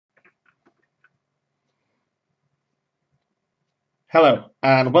Hello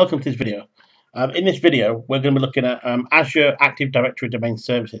and welcome to this video. In this video, we're going to be looking at Azure Active Directory Domain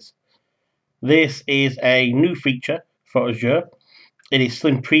Services. This is a new feature for Azure. It is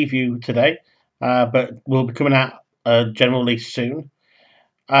still in preview today, but will be coming out general release soon.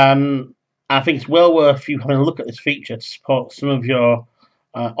 I think it's well worth you having a look at this feature to support some of your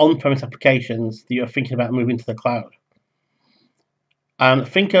on-premise applications that you're thinking about moving to the cloud.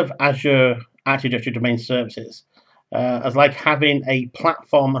 Think of Azure Active Directory Domain Services as like having a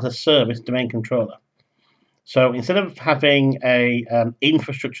platform as a service domain controller. So instead of having a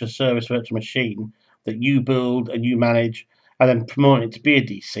infrastructure service virtual machine that you build and you manage and then promote it to be a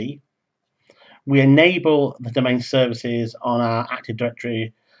DC, we enable the domain services on our Active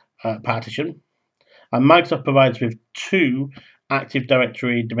Directory partition. And Microsoft provides with two Active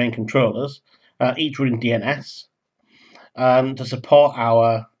Directory domain controllers, each running DNS, to support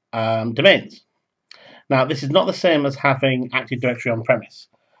our domains. Now, this is not the same as having Active Directory on-premise.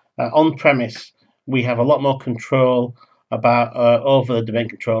 On-premise, we have a lot more control about over the domain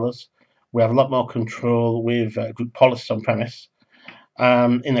controllers. We have a lot more control with group policies on-premise.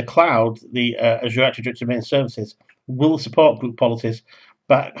 In the cloud, the Azure Active Directory Domain Services will support group policies,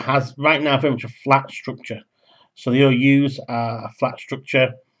 but has right now very much a flat structure. So they all use a flat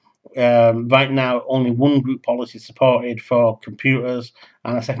structure. Right now, only one group policy is supported for computers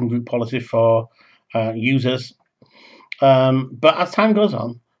and a second group policy for users. But as time goes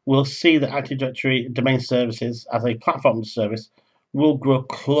on, we'll see that Active Directory Domain Services as a platform service will grow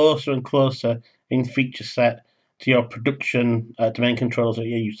closer and closer in feature set to your production domain controllers that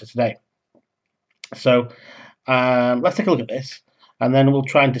you're used to today. So let's take a look at this, and then we'll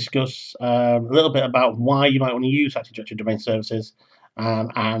try and discuss a little bit about why you might want to use Active Directory Domain Services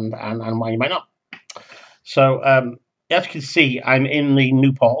and why you might not. So as you can see, I'm in the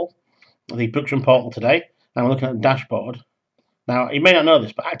new portal, the production portal today, and we're looking at the dashboard. Now, you may not know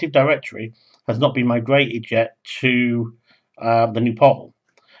this, but Active Directory has not been migrated yet to the new portal.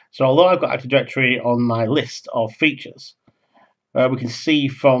 So although I've got Active Directory on my list of features, we can see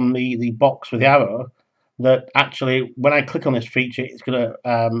from the box with the arrow that actually when I click on this feature, it's going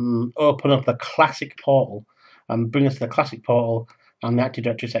to open up the classic portal and bring us to the classic portal and the Active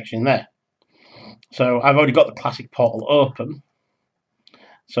Directory section there. So I've already got the classic portal open.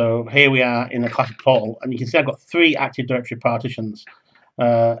 So here we are in the classic portal, and you can see I've got three Active Directory partitions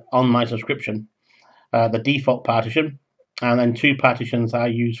on my subscription. The default partition, and then two partitions I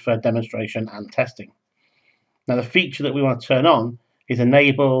use for demonstration and testing. Now the feature that we want to turn on is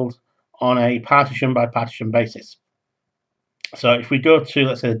enabled on a partition by partition basis. So if we go to,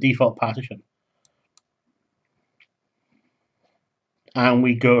 let's say, the default partition, and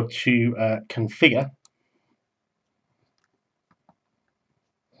we go to configure,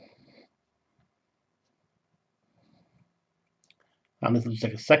 and this will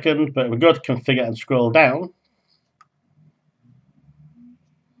take a second, but we go to configure and scroll down.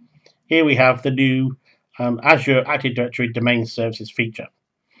 Here we have the new Azure Active Directory Domain Services feature.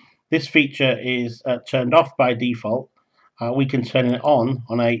 This feature is turned off by default. We can turn it on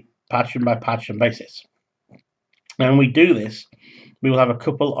a partition by partition basis. And when we do this, we will have a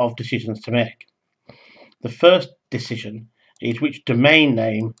couple of decisions to make. The first decision is which domain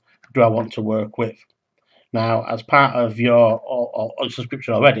name do I want to work with. Now, as part of your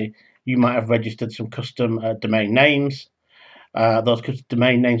subscription already, you might have registered some custom domain names. Those custom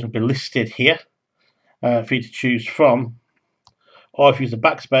domain names will be listed here for you to choose from. Or if you use the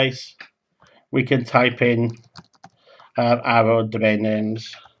backspace, we can type in our own domain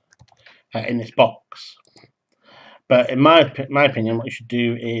names in this box. But in my opinion, what you should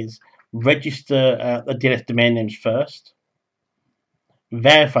do is register the DNS domain names first,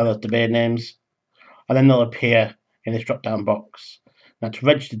 verify those domain names, and then they'll appear in this drop-down box. Now, to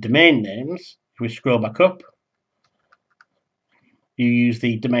register domain names, if we scroll back up, you use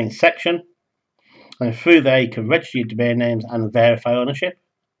the domain section, and through there you can register your domain names and verify ownership.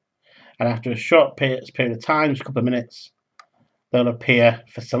 And after a short period of time, just a couple of minutes, they'll appear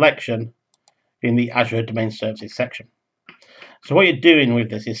for selection in the Azure Domain Services section. So what you're doing with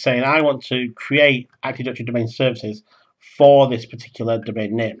this is saying, I want to create Active Directory Domain Services for this particular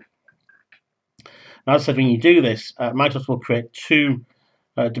domain name. Now, as I said, when you do this, Microsoft will create two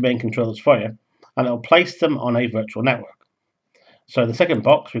domain controllers for you, and it'll place them on a virtual network. So in the second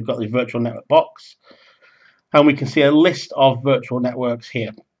box, we've got the virtual network box, and we can see a list of virtual networks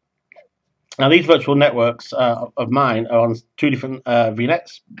here. Now, these virtual networks of mine are on two different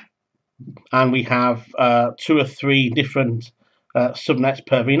VNets, and we have 2 or 3 different subnets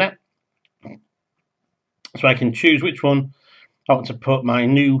per VNet. So I can choose which one I want to put my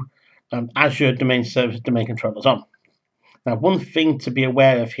new Azure Domain Service domain controllers on. Now, one thing to be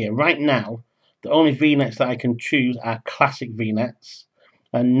aware of here, right now, the only VNets that I can choose are classic VNets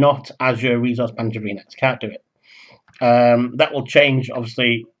and not Azure Resource Manager VNets. Can't do it. That will change,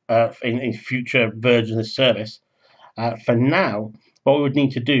 obviously, in future versions of the service. For now, what we would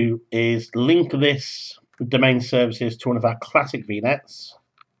need to do is link this domain services to one of our classic VNets,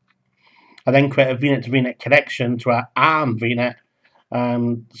 and then create a VNet to VNet connection to our ARM VNet,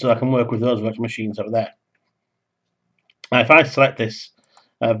 so I can work with those virtual machines over there. Now, if I select this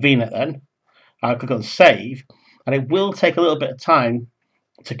VNet, then I'll click on Save, and it will take a little bit of time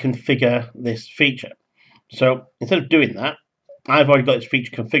to configure this feature. So instead of doing that, I've already got this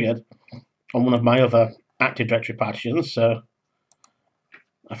feature configured on one of my other Active Directory partitions. So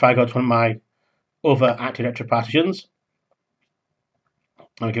if I go to one of my other Active Directory partitions,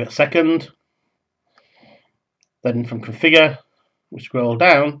 I'll give it a second. Then from Configure, we scroll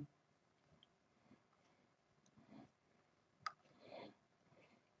down.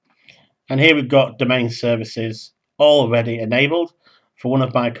 And here we've got domain services already enabled for one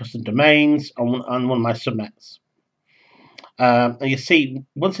of my custom domains on one of my subnets. And you see,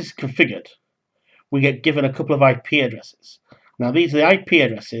 once it's configured, we get given a couple of IP addresses. Now, these are the IP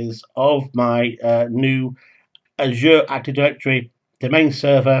addresses of my new Azure Active Directory domain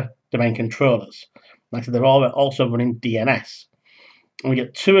server domain controllers. Like I said, they're all also running DNS. And we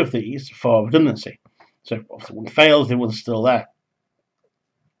get two of these for redundancy. So if one fails, the one's still there.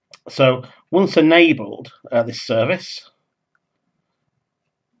 So once enabled this service,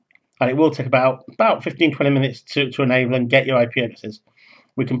 and it will take about 15-20 minutes to enable and get your IP addresses,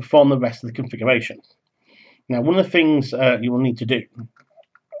 we can perform the rest of the configuration. Now, one of the things you will need to do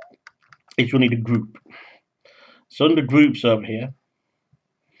is you'll need a group. So under groups over here,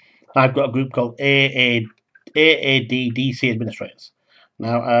 I've got a group called AADDC Administrators.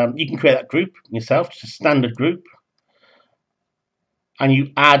 Now, you can create that group yourself, just a standard group, and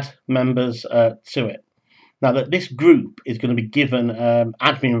you add members to it. Now, that this group is going to be given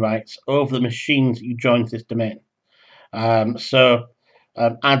admin rights over the machines that you join to this domain.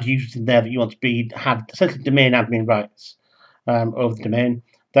 Add users in there that you want to have essentially domain admin rights over the domain.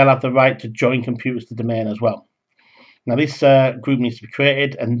 They'll have the right to join computers to the domain as well. Now, this group needs to be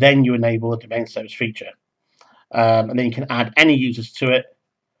created, and then you enable the domain service feature. And then you can add any users to it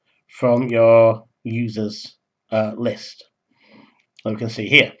from your users list. So we can see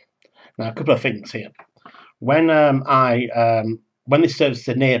here. Now, a couple of things here. When this service is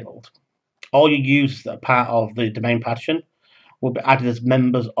enabled, all your users that are part of the domain partition will be added as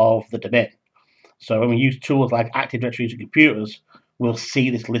members of the domain. So when we use tools like Active Directory user computers, we'll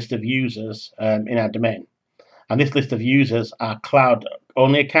see this list of users in our domain. And this list of users are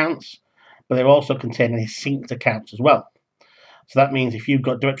cloud-only accounts, but they also contain any synced accounts as well. So that means if you've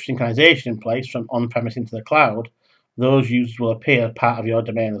got directory synchronization in place from on-premise into the cloud, those users will appear as part of your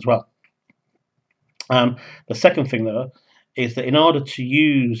domain as well. The second thing, though, is that in order to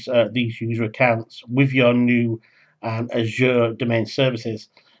use these user accounts with your new Azure domain services,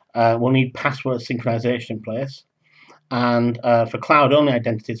 we'll need password synchronization in place. And for cloud-only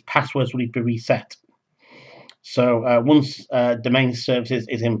identities, passwords will need to be reset. So once domain services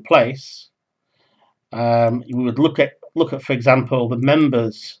is in place, we would look at, for example, the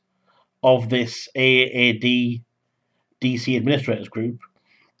members of this AAD DC administrators group,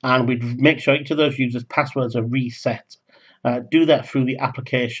 and we'd make sure each of those users' passwords are reset. Do that through the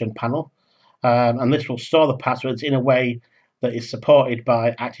application panel, and this will store the passwords in a way that is supported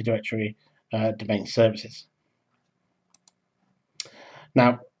by Active Directory domain services.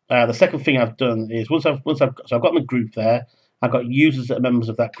 Now, the second thing I've done is I've got my group there. I've got users that are members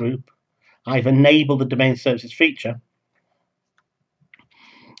of that group. I've enabled the domain services feature.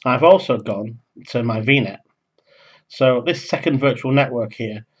 I've also gone to my VNet. So this second virtual network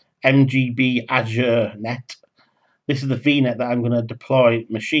here, MGB Azure Net, this is the VNet that I'm going to deploy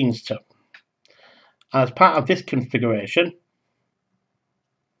machines to. As part of this configuration,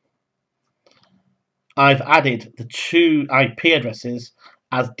 I've added the two IP addresses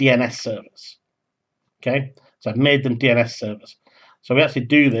as DNS servers. Okay, so I've made them DNS servers. So we actually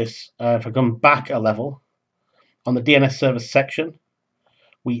do this, if I come back a level, on the DNS servers section,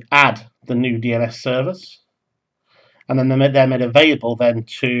 we add the new DNS servers, and then they're made available then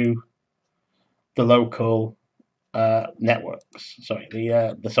to the local networks. Sorry,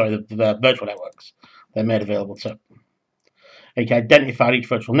 the virtual networks. They're made available to. And you can identify each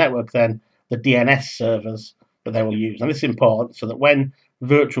virtual network then the DNS servers that they will use. And this is important so that when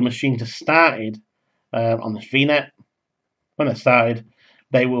virtual machines are started on this VNet, when they're started,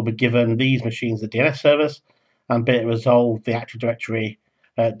 they will be given these machines the DNS servers and be able to resolve the Active Directory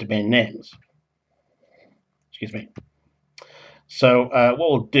domain names. Excuse me. So what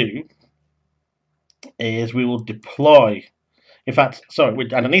we'll do is we will deploy. In fact, sorry,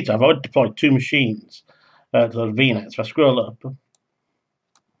 I don't need to. I've already deployed 2 machines to the VNet. So if I scroll up,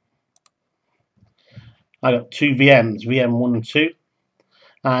 I got 2 VMs, VM1 and 2,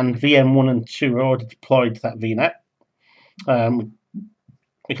 and VM1 and 2 are already deployed to that VNet.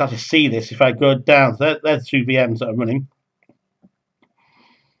 We can actually see this if I go down. So there's 2 VMs that are running.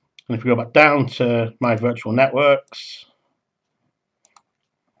 And if we go back down to my virtual networks,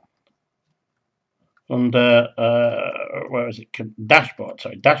 under where is it? Dashboard.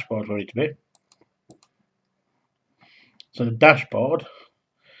 Sorry, dashboard where it to be. So the dashboard,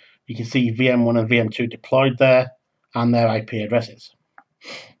 you can see VM1 and VM2 deployed there, and their IP addresses.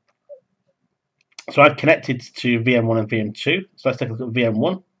 So I've connected to VM1 and VM2. So let's take a look at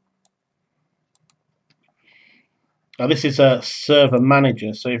VM1. Now this is a server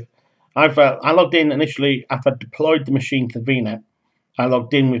manager. So if I logged in initially after I deployed the machine to VNet. I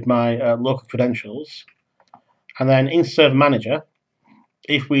logged in with my local credentials, and then in server manager,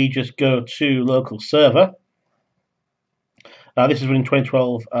 if we just go to local server, this is running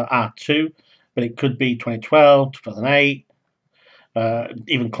 2012 R2, but it could be 2012, 2008,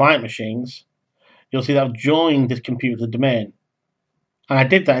 even client machines. You'll see that I've joined this computer domain, and I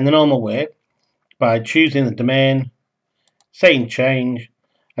did that in the normal way by choosing the domain, saying change,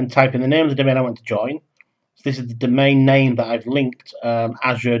 and typing the name of the domain I want to join. So this is the domain name that I've linked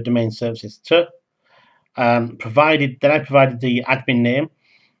Azure Domain Services to. I provided the admin name,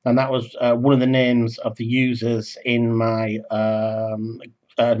 and that was one of the names of the users in my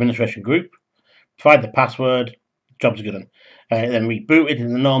administration group. Provide the password, jobs are good. Then reboot it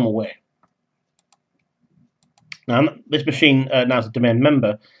in the normal way. Now this machine now is a domain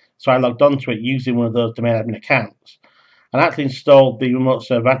member, so I logged onto it using one of those domain admin accounts, and actually installed the remote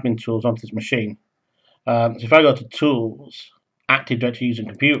server admin tools onto this machine. So if I go to Tools, Active Directory Using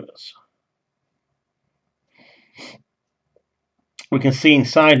Computers, we can see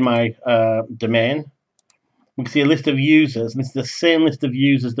inside my domain, we can see a list of users, and this is the same list of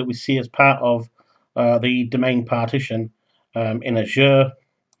users that we see as part of the domain partition in Azure.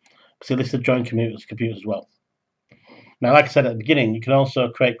 We see a list of joint computers as well. Now, like I said at the beginning, you can also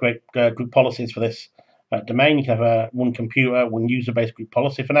create great group policies for this domain. You can have a one computer, one user-based group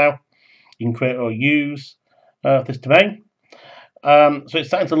policy for now. You can create or use this domain. So it's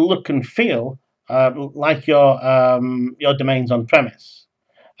starting to look and feel like your domain's on premise.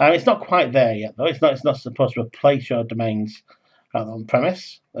 It's not quite there yet, though. It's not supposed to replace your domains on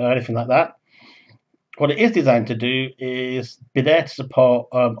premise or anything like that. What it is designed to do is be there to support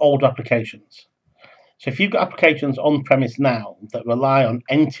older applications. So if you've got applications on premise now that rely on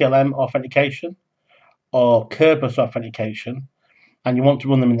NTLM authentication or Kerberos authentication, and you want to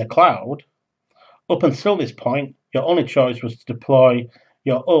run them in the cloud, up until this point, your only choice was to deploy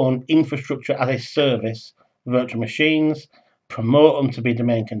your own infrastructure as a service virtual machines, promote them to be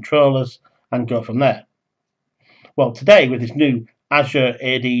domain controllers, and go from there. Well, today with this new Azure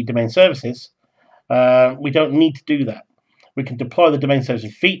AD domain services, we don't need to do that. We can deploy the domain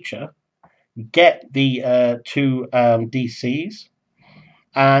services feature, get the 2 DCs,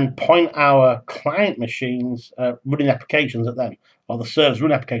 and point our client machines running applications at them, or the servers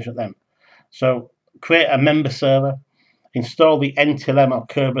running applications at them. So create a member server, install the NTLM or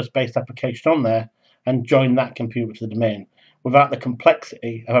Kerberos based application on there, and join that computer to the domain without the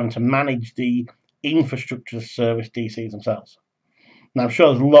complexity of having to manage the infrastructure service DCs themselves. Now, I'm sure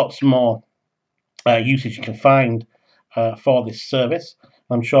there's lots more usage you can find for this service.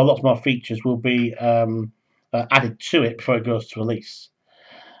 I'm sure lots more features will be added to it before it goes to release.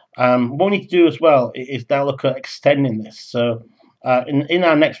 What we need to do as well is now look at extending this. So in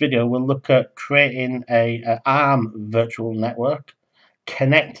our next video, we'll look at creating a ARM virtual network,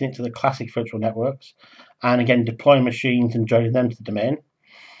 connecting it to the classic virtual networks, and again deploying machines and joining them to the domain.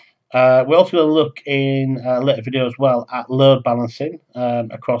 We're also going to look in a later video as well at load balancing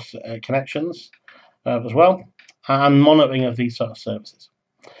across connections as well, and monitoring of these sort of services.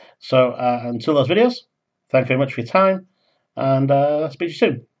 So until those videos, thank you very much for your time, and speak to you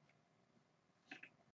soon.